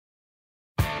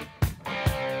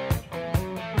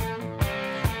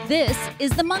This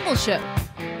is The Mungle Show.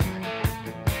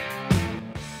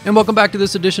 And welcome back to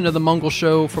this edition of The Mungle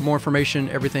Show. For more information,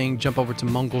 everything, jump over to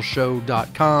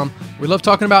mungleshow.com. We love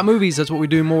talking about movies. That's what we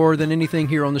do more than anything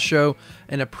here on the show,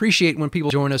 and appreciate when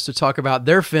people join us to talk about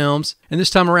their films. And this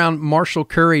time around, Marshall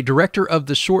Curry, director of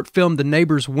the short film The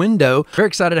Neighbor's Window. Very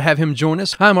excited to have him join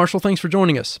us. Hi, Marshall. Thanks for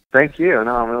joining us. Thank you.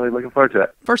 No, I'm really looking forward to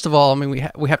it. First of all, I mean,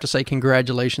 we have to say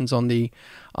congratulations on the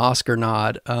Oscar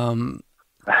nod.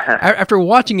 After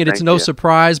watching it, it's no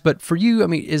surprise, but for you, I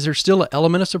mean, is there still an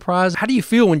element of surprise? How do you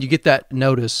feel when you get that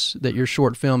notice that your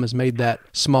short film has made that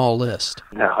small list?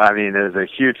 No, I mean, it was a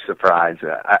huge surprise.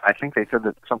 I think they said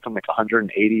that something like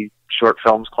 180 short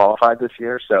films qualified this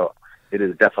year, so it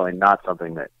is definitely not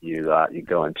something that you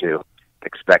go into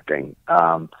expecting.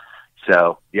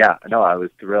 So, yeah, no, I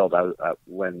was thrilled.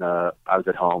 When I was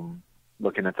at home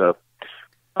looking at the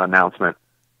announcement,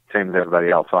 same as everybody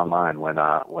else online when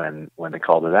they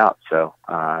called it out. So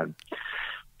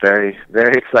very,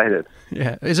 very excited.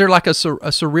 Yeah. Is there like a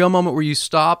surreal moment where you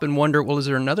stop and wonder, well, is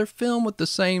there another film with the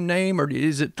same name, or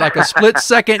is it like a split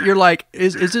second? You're like,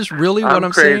 is this really what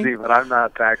I'm crazy, seeing? But I'm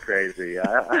not that crazy.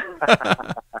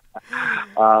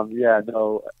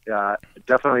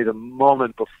 Definitely the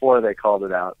moment before they called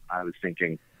it out, I was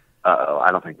thinking, I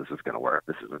don't think this is going to work.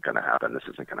 This isn't going to happen. This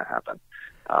isn't going to happen.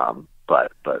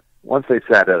 But once they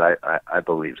said it, I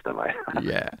believed them.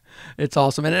 Yeah, it's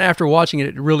awesome. And after watching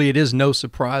it, it is no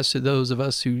surprise to those of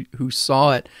us who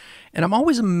saw it. And I'm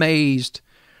always amazed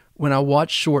when I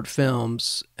watch short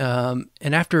films. And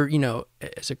after,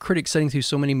 as a critic sitting through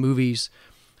so many movies,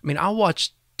 I mean, I'll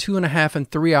watch 2.5 and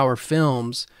 3 hour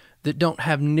films that don't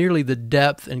have nearly the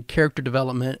depth and character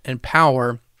development and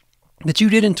power that you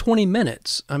did in 20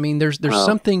 minutes. I mean, there's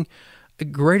something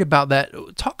great about that.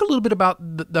 Talk a little bit about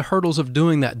the hurdles of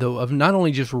doing that, though, of not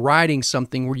only just writing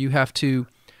something where you have to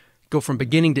go from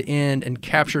beginning to end and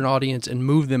capture an audience and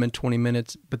move them in 20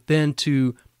 minutes, but then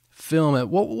to film it.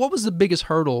 What was the biggest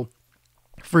hurdle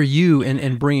for you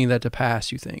in bringing that to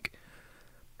pass, you think?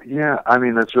 Yeah, I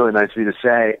mean, that's really nice of you to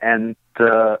say. And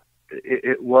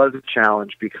it was a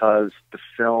challenge because the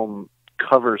film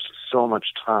covers so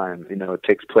much time. It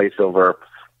takes place over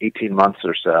 18 months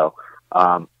or so.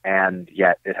 And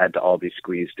yet it had to all be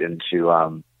squeezed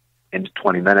into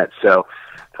 20 minutes. So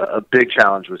a big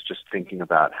challenge was just thinking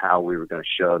about how we were going to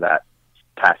show that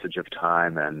passage of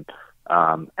time and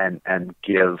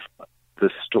give the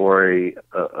story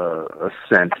a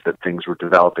sense that things were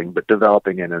developing, but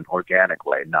developing in an organic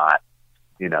way, not,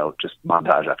 just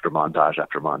montage after montage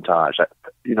after montage.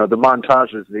 The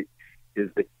montage is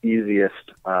the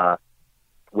easiest,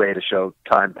 way to show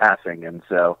time passing. And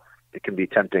so it can be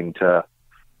tempting to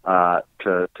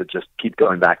just keep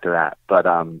going back to that.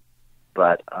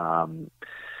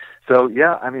 So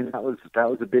yeah, I mean, that was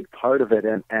a big part of it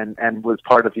and was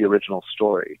part of the original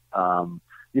story.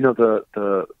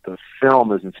 The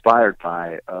film is inspired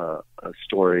by a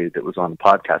story that was on the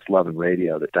podcast Love and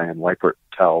Radio that Diane Weipert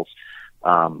tells,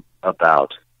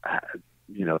 about,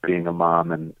 being a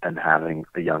mom and having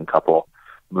a young couple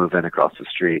move in across the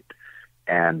street.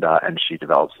 And she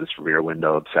develops this rear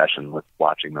window obsession with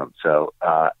watching them. So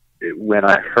when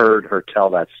I heard her tell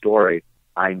that story,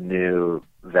 I knew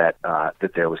that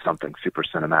there was something super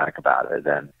cinematic about it.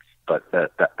 But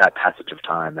that passage of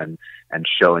time and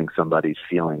showing somebody's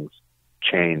feelings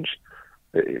change,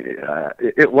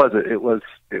 it was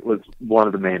one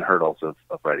of the main hurdles of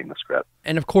writing the script.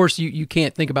 And of course, you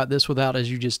can't think about this without, as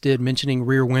you just did, mentioning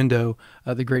Rear Window,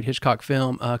 the great Hitchcock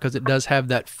film, because it does have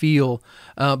that feel.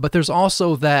 But there's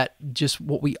also that, just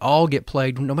what we all get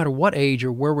plagued, no matter what age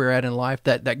or where we're at in life,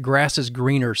 that grass is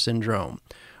greener syndrome,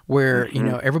 where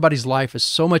everybody's life is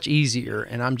so much easier,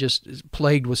 and I'm just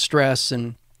plagued with stress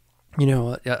and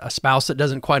a spouse that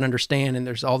doesn't quite understand, and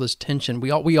there's all this tension.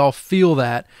 We all feel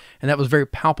that, and that was very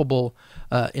palpable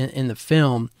in the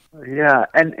film. Yeah,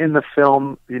 and in the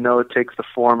film, it takes the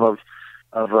form of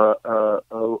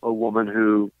a woman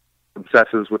who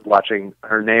obsesses with watching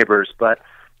her neighbors, but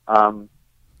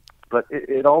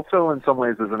it also, in some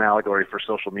ways, is an allegory for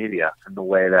social media in the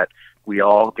way that we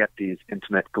all get these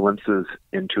intimate glimpses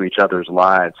into each other's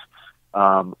lives,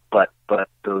 but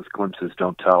those glimpses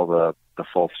don't tell the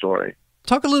full story.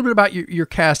 Talk a little bit about your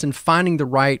cast and finding the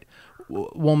right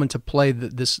woman to play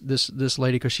this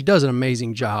lady, because she does an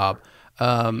amazing job.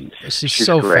 She's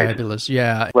so great. Fabulous.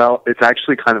 Yeah. Well, it's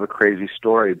actually kind of a crazy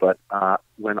story, but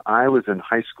when I was in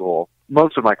high school,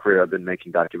 most of my career I've been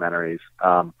making documentaries,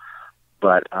 and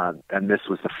this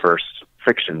was the first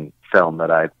fiction film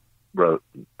that I wrote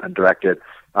and directed.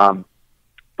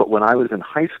 But when I was in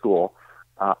high school,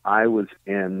 I was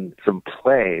in some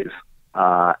plays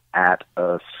at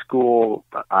a school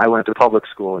I went to public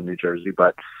school in New Jersey,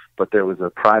 but there was a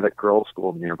private girls'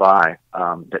 school nearby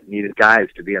that needed guys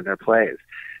to be in their plays,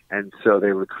 and so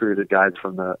they recruited guys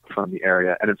from the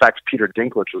area. And in fact, Peter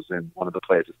Dinklage was in one of the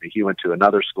plays with me. He went to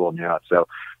another school near us, so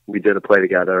we did a play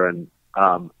together. And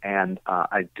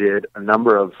I did a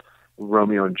number of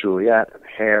Romeo and Juliet and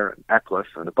Hair and Eccles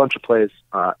and a bunch of plays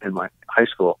in my high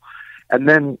school. And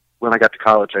then when I got to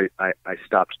college, I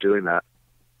stopped doing that.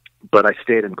 But I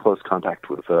stayed in close contact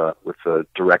with the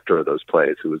director of those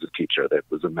plays, who was a teacher that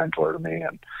was a mentor to me.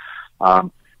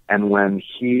 And when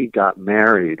he got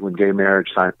married, when gay marriage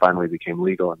finally became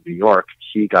legal in New York,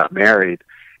 he got married,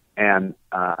 and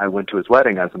I went to his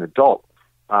wedding as an adult.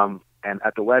 And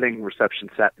at the wedding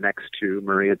reception, sat next to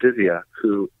Maria Dizia,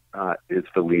 who is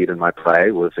the lead in my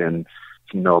play, was in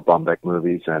some Noah Baumbach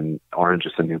movies and Orange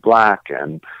is the New Black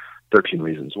and 13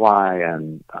 Reasons Why,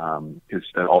 and is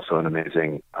also an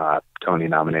amazing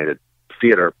Tony-nominated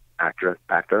theater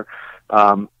actor.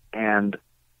 And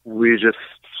we just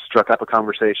struck up a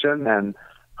conversation, and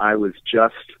I was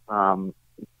just,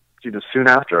 soon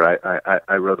after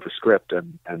I wrote the script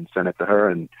and sent it to her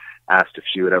and asked if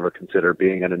she would ever consider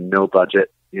being in a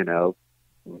no-budget,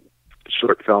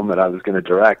 short film that I was going to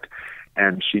direct,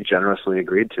 and she generously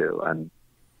agreed to. And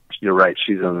you're right,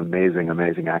 she's an amazing,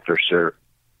 amazing actor. Sure.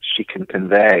 She can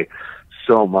convey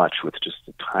so much with just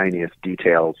the tiniest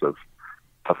details of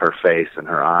her face and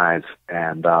her eyes,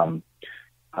 and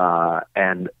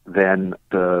then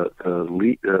her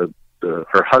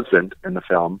husband in the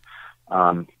film.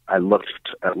 I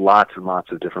looked at lots and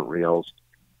lots of different reels,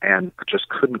 and just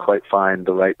couldn't quite find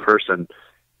the right person.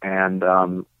 And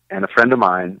a friend of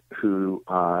mine who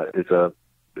is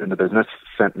in the business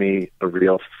sent me a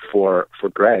reel for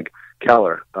Greg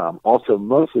Keller, also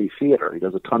mostly theater. He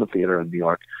does a ton of theater in New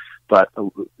York, but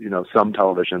some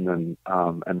television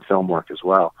and film work as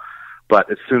well.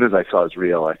 But as soon as I saw his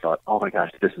reel, I thought, oh my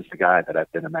gosh, this is the guy that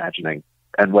I've been imagining.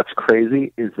 And what's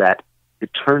crazy is that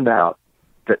it turned out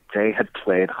that they had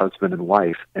played husband and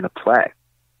wife in a play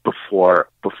before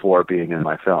being in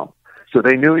my film. So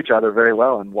they knew each other very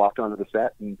well and walked onto the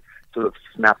set and sort of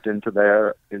snapped into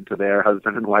their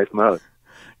husband and wife mode.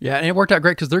 Yeah, and it worked out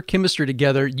great because their chemistry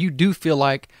together, you do feel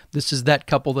like this is that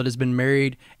couple that has been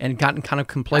married and gotten kind of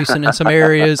complacent in some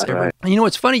areas. Right. And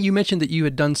it's funny, you mentioned that you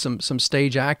had done some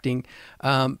stage acting.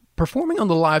 Performing on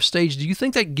the live stage, do you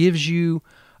think that gives you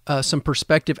some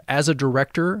perspective as a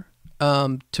director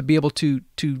to be able to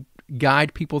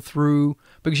guide people through?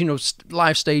 Because,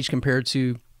 live stage compared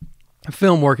to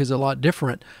film work is a lot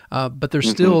different, but there's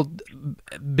still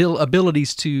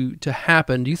abilities to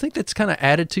happen. Do you think that's kind of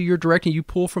added to your directing? You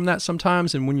pull from that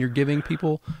sometimes, and when you're giving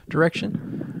people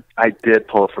direction? I did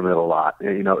pull from it a lot.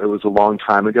 It was a long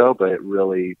time ago, but it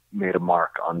really made a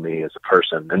mark on me as a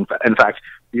person. And in fact,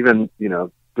 even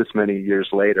this many years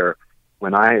later,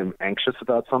 when I am anxious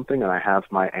about something and I have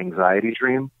my anxiety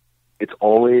dream, it's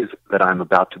always that I'm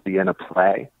about to be in a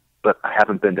play, but I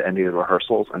haven't been to any of the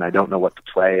rehearsals, and I don't know what the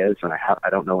play is, and I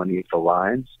don't know any of the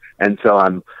lines, and so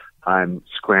I'm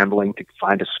scrambling to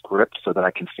find a script so that I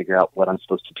can figure out what I'm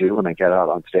supposed to do when I get out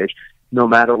on stage. No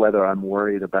matter whether I'm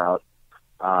worried about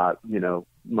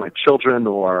my children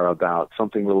or about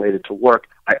something related to work,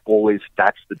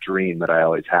 that's the dream that I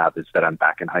always have, is that I'm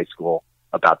back in high school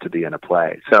about to be in a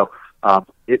play. So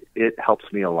it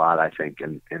helps me a lot, I think,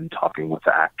 in talking with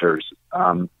the actors.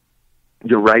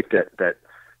 You're right that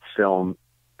film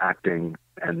acting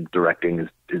and directing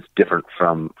is different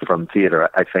from theater.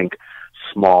 I think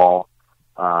small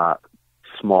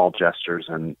gestures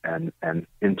and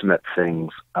intimate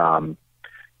things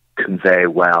convey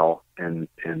well in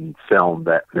film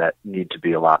that need to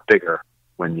be a lot bigger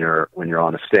when you're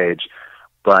on a stage.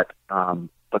 But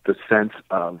the sense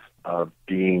of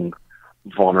being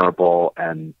vulnerable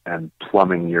and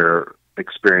plumbing your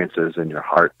experiences in your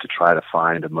heart to try to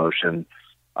find emotion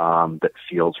that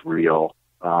feels real,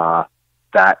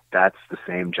 that's the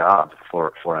same job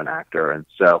for an actor. And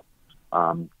so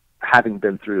having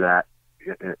been through that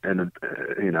in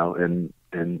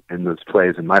those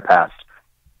plays in my past,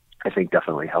 I think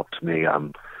definitely helped me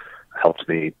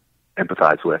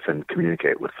empathize with and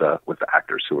communicate with the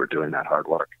actors who were doing that hard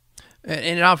work.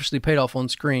 And it obviously paid off on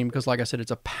screen because, like I said,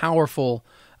 it's a powerful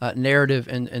narrative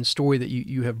and story that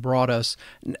you have brought us.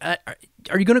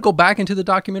 Are you going to go back into the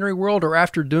documentary world, or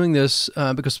after doing this?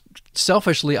 Because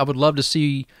selfishly, I would love to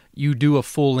see you do a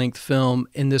full-length film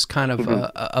in this kind of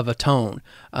of a tone.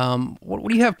 What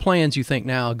do you have plans, you think,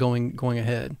 now going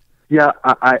ahead? Yeah,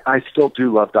 I still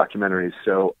do love documentaries,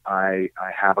 so I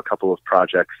have a couple of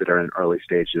projects that are in early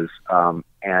stages,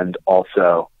 and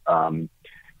also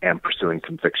am pursuing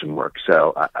some fiction work.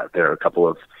 So there are a couple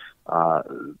of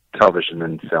television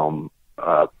and film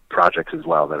projects as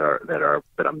well that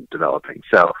I'm developing.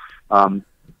 So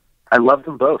I love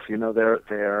them both. You know,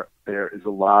 there is a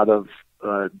lot of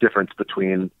difference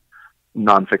between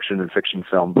nonfiction and fiction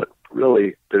film, but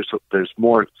really there's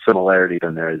more similarity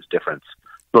than there is difference.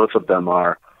 Both of them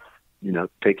are, you know,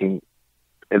 taking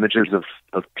images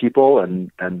of people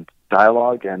and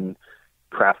dialogue and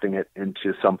crafting it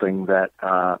into something that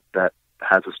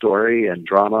has a story and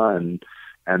drama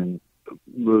and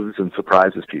moves and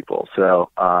surprises people. So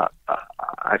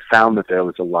I found that there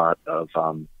was a lot of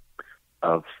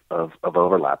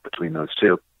overlap between those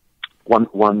two.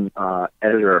 One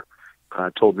editor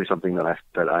told me something that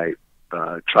I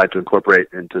tried to incorporate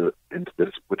into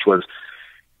this, which was,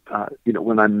 you know,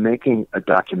 when I'm making a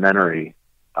documentary,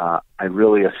 I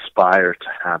really aspire to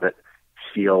have it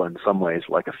feel in some ways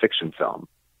like a fiction film.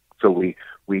 So we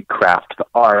craft the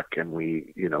arc, and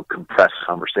we, you know, compress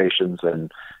conversations,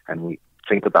 and we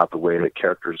think about the way that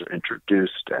characters are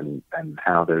introduced, and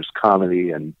how there's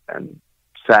comedy and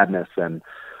sadness and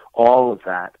all of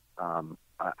that.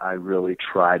 I really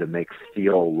try to make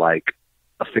feel like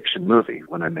a fiction movie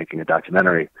when I'm making a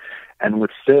documentary. And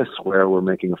with this, where we're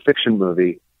making a fiction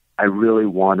movie, I really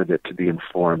wanted it to be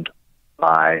informed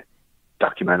by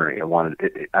documentary. I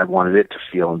wanted it to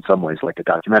feel in some ways like a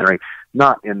documentary,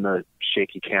 not in the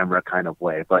shaky camera kind of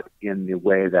way, but in the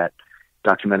way that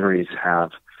documentaries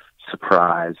have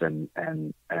surprise and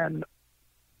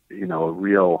you know, a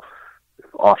real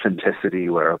authenticity,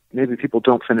 where maybe people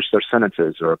don't finish their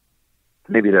sentences, or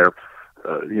maybe their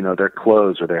you know, their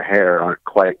clothes or their hair aren't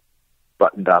quite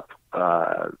buttoned up,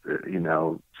 you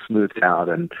know, smoothed out,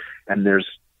 and there's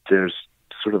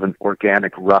sort of an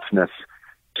organic roughness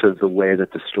to the way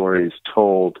that the story is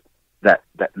told that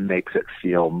makes it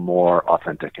feel more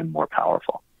authentic and more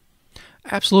powerful.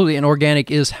 Absolutely, and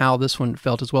organic is how this one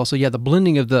felt as well. So yeah, the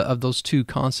blending of those two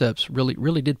concepts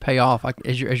really did pay off.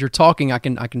 As you're talking, I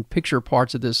can picture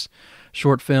parts of this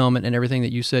short film and everything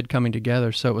that you said coming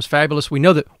together. So it was fabulous. We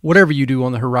know that whatever you do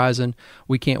on the horizon,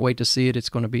 we can't wait to see it. It's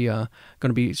going to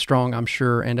be strong, I'm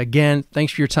sure. And again,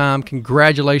 thanks for your time.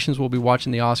 Congratulations. We'll be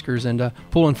watching the Oscars and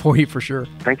pulling for you for sure.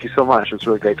 Thank you so much. It was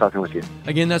really great talking with you.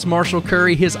 Again, that's Marshall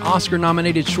Curry. His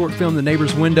Oscar-nominated short film, The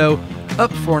Neighbor's Window,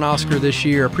 up for an Oscar this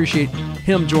year. Appreciate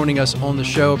him joining us on the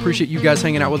show. Appreciate you guys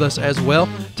hanging out with us as well.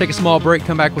 Take a small break,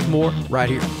 come back with more right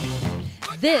here.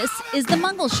 This is The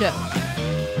Mungle Show.